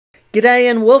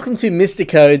G'day and welcome to Mr.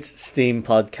 Code's Steam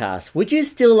podcast. Would you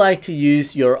still like to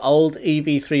use your old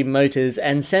EV3 motors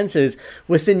and sensors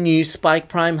with the new Spike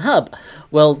Prime hub?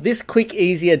 Well, this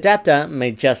QikEasy adapter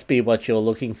may just be what you're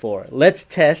looking for. Let's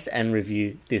test and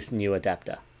review this new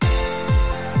adapter.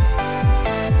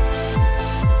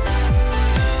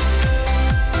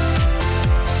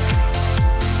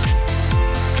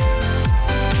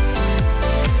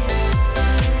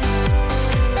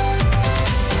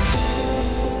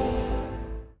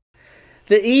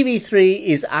 The EV3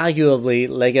 is arguably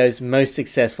LEGO's most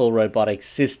successful robotics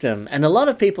system, and a lot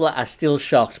of people are still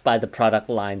shocked by the product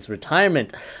line's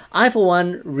retirement. I, for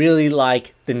one, really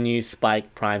like the new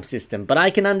Spike Prime system, but I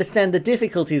can understand the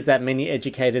difficulties that many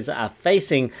educators are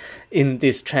facing in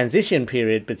this transition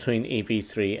period between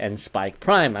EV3 and Spike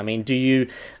Prime. I mean, do you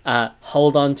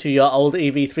hold on to your old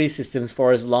EV3 systems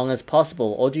for as long as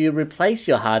possible, or do you replace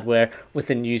your hardware with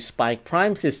a new Spike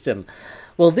Prime system?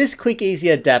 Well, this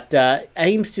QikEasy adapter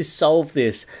aims to solve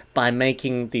this by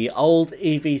making the old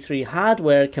EV3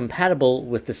 hardware compatible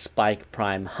with the Spike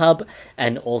Prime hub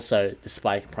and also the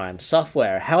Spike Prime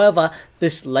software. However,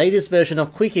 this latest version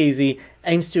of QikEasy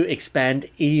aims to expand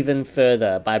even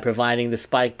further by providing the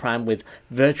Spike Prime with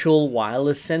virtual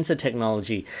wireless sensor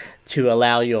technology to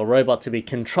allow your robot to be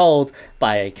controlled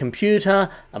by a computer,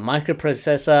 a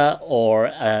microprocessor, or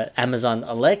Amazon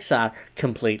Alexa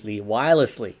completely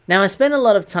wirelessly. Now, I spent a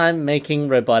lot of time making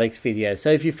robotics videos, so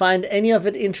if you find any of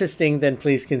it interesting, then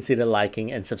please consider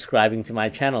liking and subscribing to my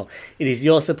channel. It is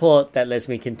your support that lets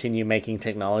me continue making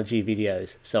technology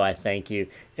videos, so I thank you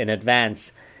in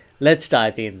advance. Let's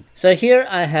dive in. So here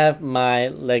I have my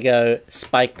LEGO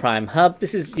Spike Prime hub.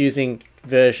 This is using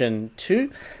version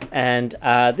 2, and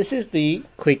this is the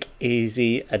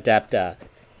QikEasy adapter.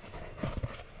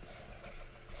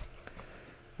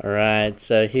 Alright,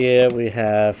 so here we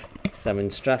have some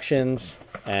instructions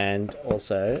and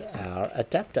also our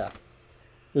adapter.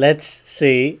 Let's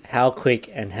see how quick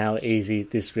and how easy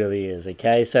this really is.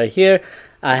 Okay, so here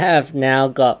I have now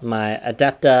got my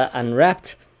adapter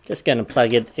unwrapped. Just going to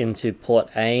plug it into port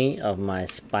A of my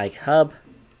Spike hub.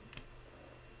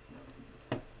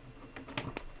 You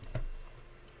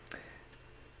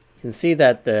can see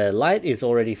that the light is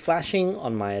already flashing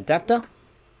on my adapter.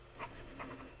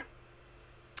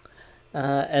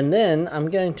 And then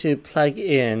I'm going to plug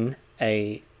in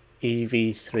a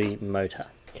EV3 motor.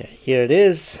 Okay, here it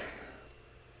is.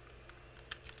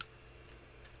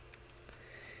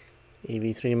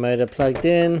 EV3 motor plugged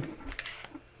in.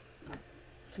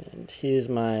 And here's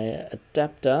my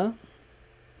adapter.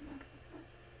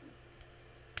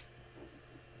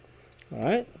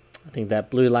 Alright, I think that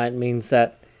blue light means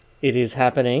that it is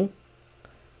happening.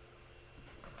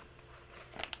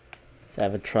 Let's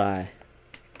have a try.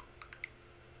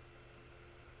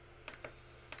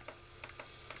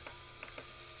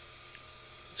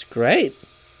 It's great.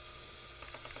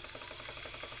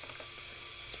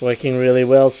 It's working really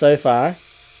well so far.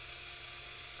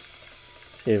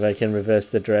 See if I can reverse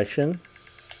the direction.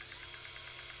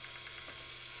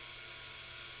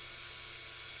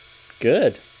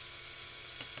 Good.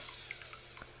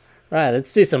 Right,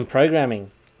 let's do some programming.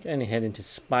 Going to head into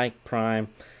Spike Prime.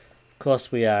 Of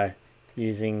course, we are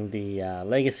using the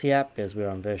Legacy app because we're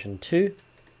on version 2.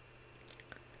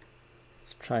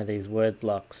 Let's try these word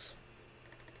blocks.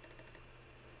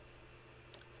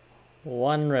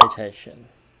 1 rotation.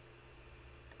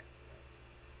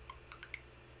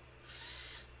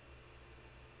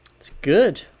 It's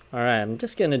good. Alright, I'm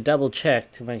just going to double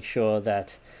check to make sure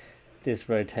that this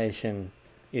rotation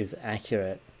is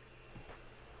accurate.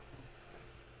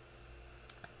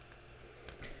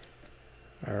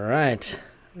 Alright,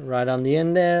 right on the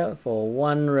end there for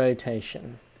 1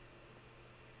 rotation.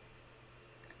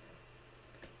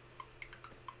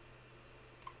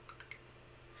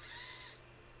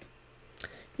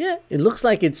 Yeah, it looks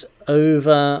like it's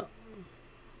over.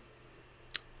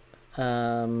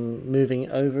 Moving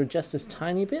over just a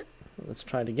tiny bit. Let's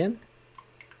try it again.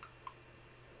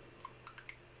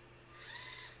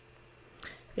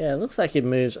 Yeah, it looks like it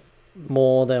moves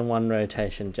more than 1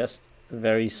 rotation, just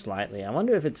very slightly. I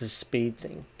wonder if it's a speed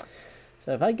thing.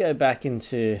 So if I go back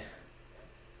into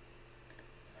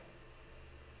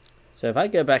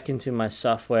my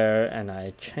software and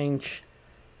I change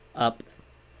up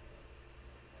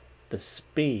the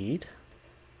speed,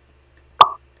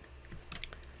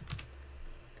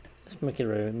 let's make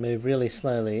it move really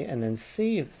slowly and then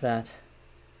see if that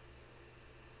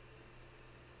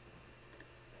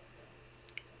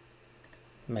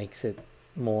makes it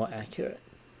more accurate.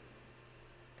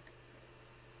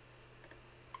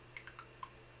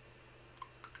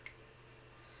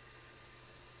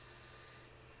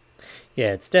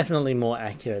 Yeah, it's definitely more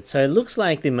accurate. So it looks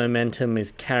like the momentum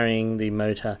is carrying the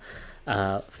motor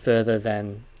further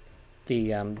than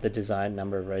the desired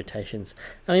number of rotations.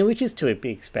 I mean, which is to be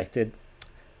expected,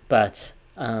 but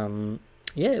yeah,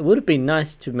 it would have been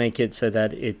nice to make it so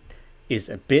that it is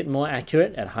a bit more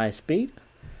accurate at high speed,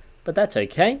 but that's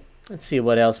okay. Let's see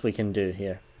what else we can do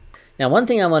here. Now, one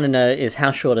thing I want to know is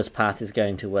how shortest path is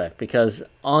going to work, because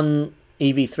on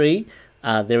EV3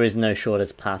 there is no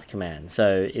shortest path command.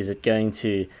 So is it going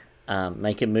to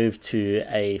make it move to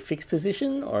a fixed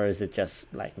position, or is it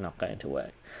just like not going to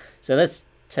work? So let's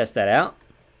test that out.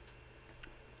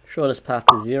 Shortest path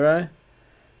to 0.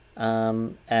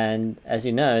 And as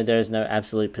you know, there is no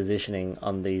absolute positioning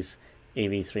on these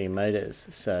EV3 motors.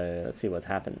 So let's see what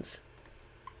happens.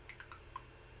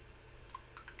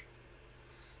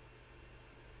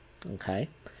 Okay,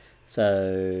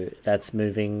 so that's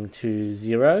moving to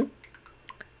 0.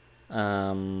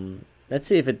 Let's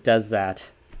see if it does that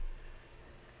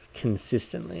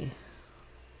consistently.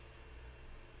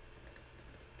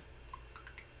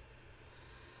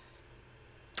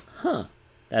 Huh,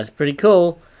 that's pretty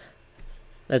cool.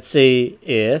 Let's see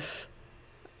if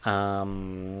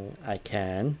I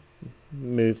can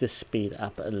move the speed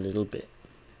up a little bit.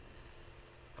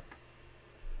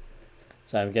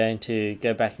 So I'm going to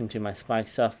go back into my Spike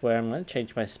software. I'm going to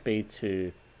change my speed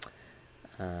to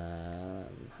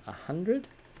 100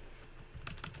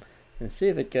 and see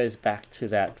if it goes back to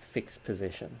that fixed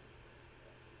position.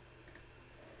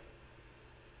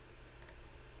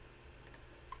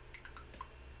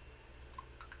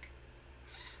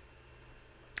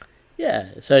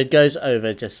 Yeah, so it goes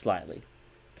over just slightly.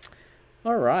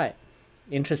 All right,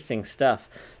 interesting stuff.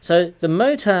 So the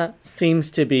motor seems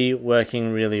to be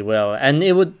working really well, and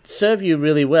it would serve you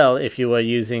really well if you were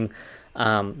using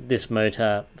this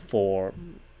motor for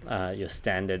your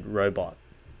standard robot.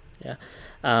 Yeah,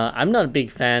 I'm not a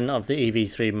big fan of the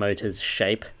EV3 motor's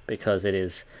shape because it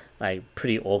is like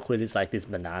pretty awkward. It's like this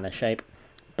banana shape,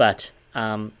 but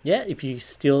yeah, if you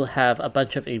still have a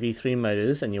bunch of EV3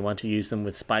 motors and you want to use them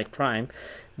with Spike Prime,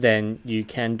 then you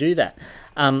can do that.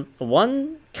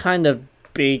 One kind of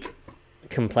big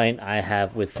complaint I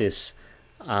have with this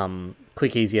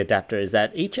QikEasy adapter is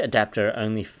that each adapter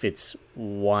only fits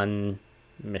one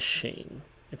machine,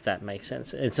 if that makes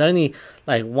sense. It's only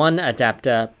like one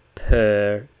adapter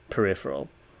per peripheral.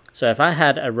 So if I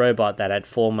had a robot that had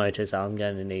 4 motors, I'm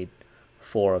going to need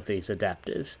 4 of these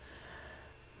adapters.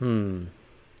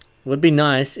 Would be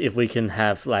nice if we can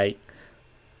have like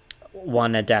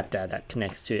one adapter that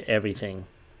connects to everything,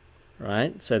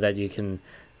 right? So that you can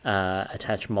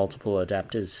attach multiple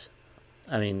adapters,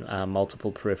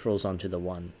 multiple peripherals onto the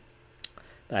one.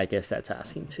 But I guess that's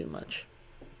asking too much.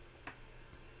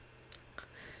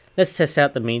 Let's test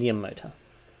out the medium motor.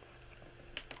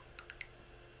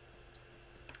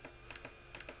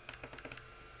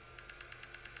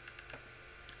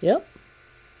 Yep,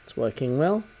 it's working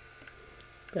well.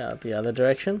 About the other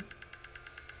direction.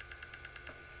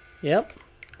 Yep,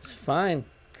 it's fine.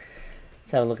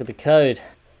 Let's have a look at the code.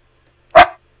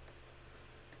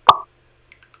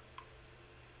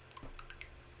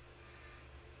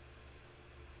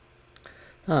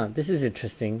 This is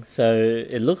interesting. So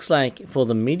it looks like for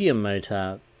the medium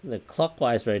motor, the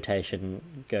clockwise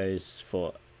rotation goes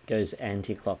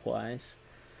anti-clockwise.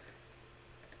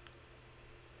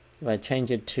 If I change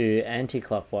it to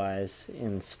anti-clockwise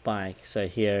in Spike, so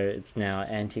here it's now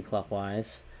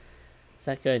anti-clockwise, is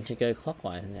that going to go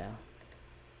clockwise now?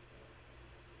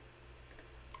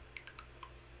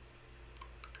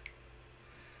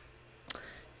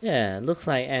 Yeah, it looks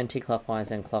like anti-clockwise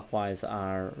and clockwise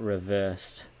are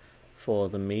reversed for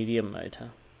the medium motor.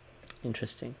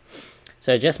 Interesting.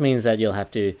 So it just means that you'll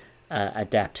have to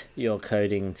adapt your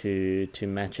coding to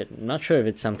match it. I'm not sure if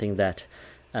it's something that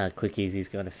QikEasy is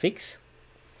going to fix,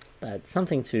 but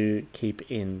something to keep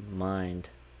in mind.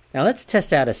 Now let's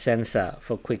test out a sensor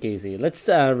for QikEasy. Let's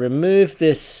remove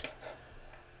this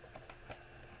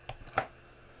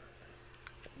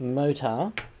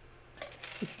motor.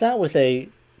 Let's start with a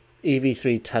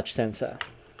EV3 touch sensor.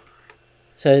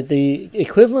 So the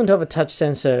equivalent of a touch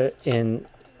sensor in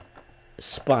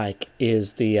Spike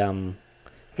is the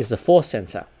force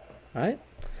sensor, right?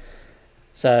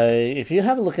 So if you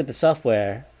have a look at the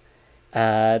software,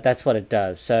 that's what it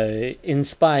does. So in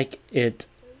Spike, it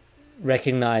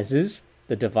recognizes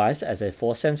the device as a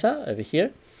force sensor over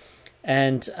here.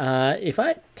 And if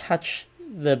I touch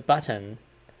the button,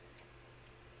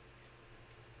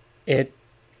 it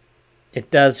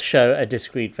does show a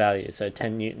discrete value, so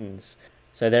 10 newtons.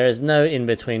 So there is no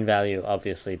in-between value,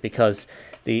 obviously, because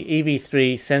the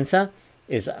EV3 sensor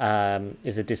is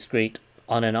a discrete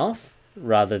on and off,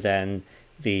 rather than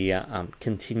the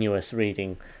continuous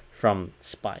reading from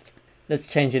Spike. Let's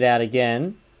change it out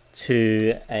again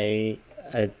to a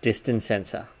distance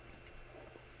sensor.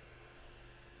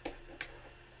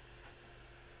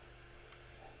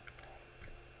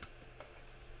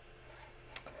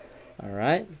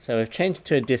 Alright, so we've changed it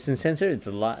to a distance sensor. It's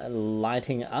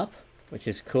lighting up, which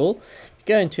is cool.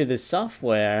 Go into the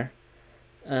software,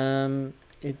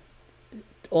 it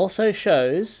also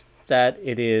shows that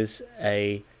it is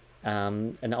an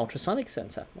ultrasonic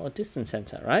sensor or distance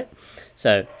sensor, right?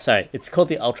 So, sorry, it's called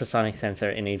the ultrasonic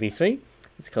sensor in EV3.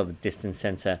 It's called the distance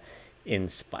sensor in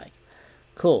Spike.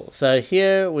 Cool, so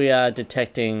here we are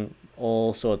detecting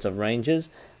all sorts of ranges.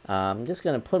 I'm just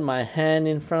going to put my hand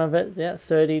in front of it. Yeah,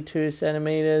 32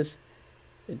 centimeters.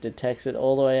 It detects it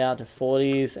all the way out to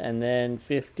 40s and then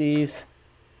 50s,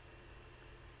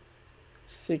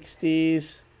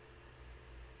 60s,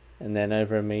 and then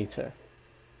over a meter.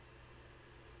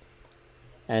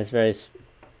 And it's very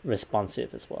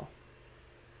responsive as well,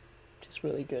 which is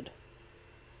really good.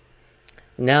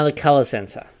 Now the color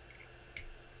sensor.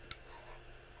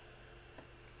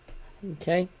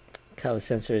 Okay, color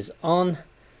sensor is on.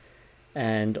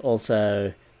 And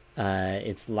also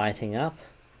it's lighting up.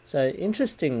 So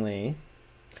interestingly,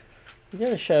 I'm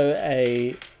going to show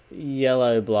a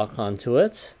yellow block onto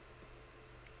it,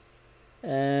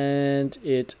 and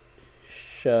it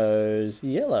shows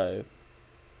yellow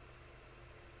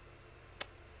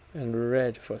and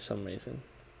red for some reason.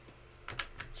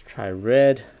 Let's try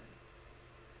red.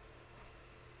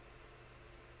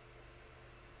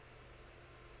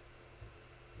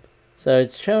 So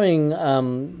it's showing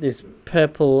this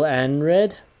purple and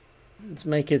red. Let's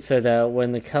make it so that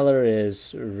when the color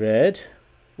is red,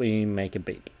 we make a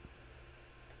beep.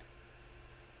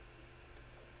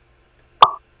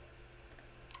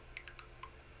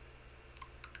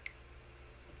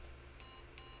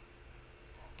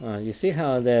 You see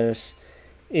how there's,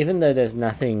 even though there's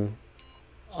nothing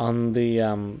on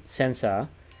the sensor,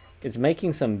 it's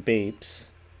making some beeps.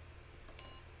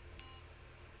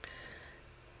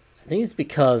 I think it's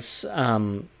because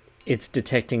it's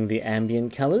detecting the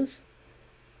ambient colors.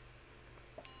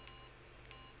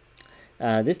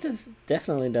 This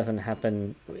definitely doesn't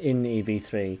happen in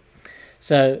EV3.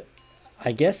 So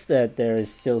I guess that there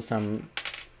is still some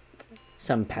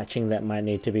patching that might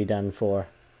need to be done for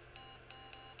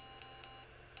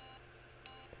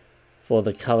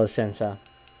the color sensor.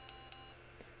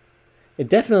 It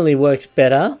definitely works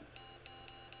better.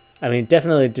 I mean, it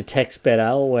definitely detects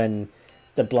better when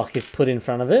the block is put in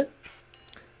front of it,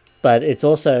 but it's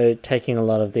also taking a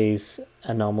lot of these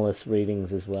anomalous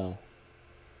readings as well.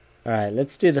 Alright,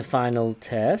 let's do the final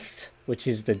test, which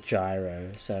is the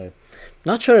gyro. So,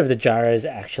 not sure if the gyro is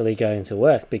actually going to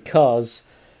work because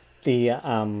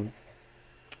the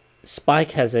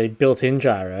Spike has a built-in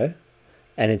gyro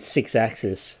and it's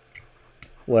 6-axis,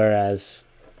 whereas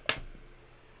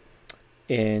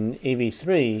in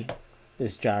EV3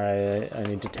 this gyro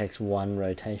only detects one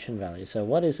rotation value. So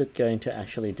what is it going to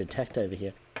actually detect over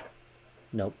here?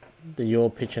 Nope, the yaw,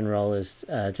 pitch and roll is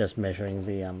just measuring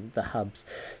the hubs.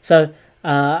 So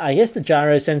I guess the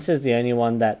gyro sensor is the only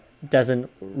one that doesn't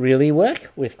really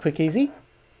work with QikEasy,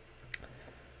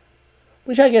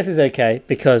 which I guess is okay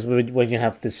because when you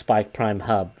have the Spike Prime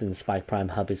hub, then the Spike Prime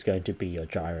hub is going to be your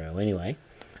gyro anyway.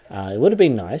 It would have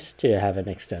been nice to have an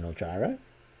external gyro.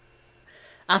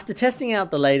 After testing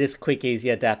out the latest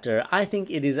QikEasy adapter, I think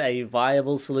it is a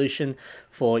viable solution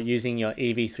for using your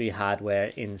EV3 hardware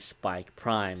in Spike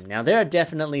Prime. Now, there are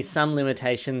definitely some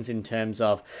limitations in terms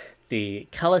of the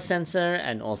color sensor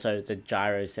and also the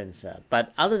gyro sensor,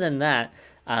 but other than that,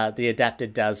 the adapter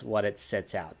does what it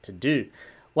sets out to do.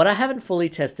 What I haven't fully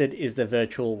tested is the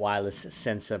virtual wireless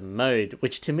sensor mode,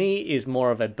 which to me is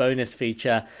more of a bonus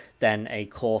feature than a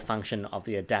core function of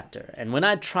the adapter. And when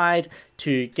I tried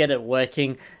to get it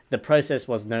working, the process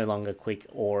was no longer quick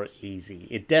or easy.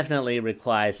 It definitely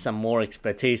requires some more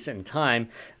expertise and time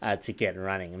to get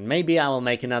running. And maybe I will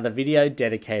make another video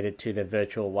dedicated to the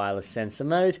virtual wireless sensor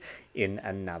mode in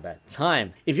another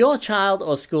time. If your child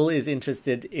or school is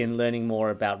interested in learning more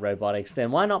about robotics,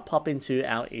 then why not pop into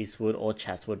our Eastwood or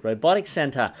Chatswood Robotics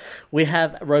Centre? We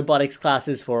have robotics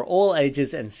classes for all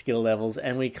ages and skill levels,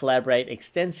 and we collaborate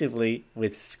extensively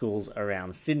with schools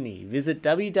around Sydney. Visit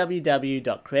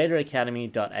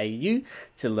www.creatoracademy.au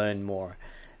to learn more.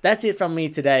 That's it from me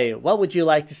today. What would you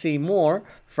like to see more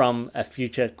from a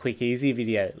future QikEasy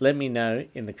video? Let me know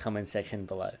in the comment section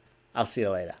below. I'll see you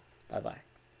later. Bye bye.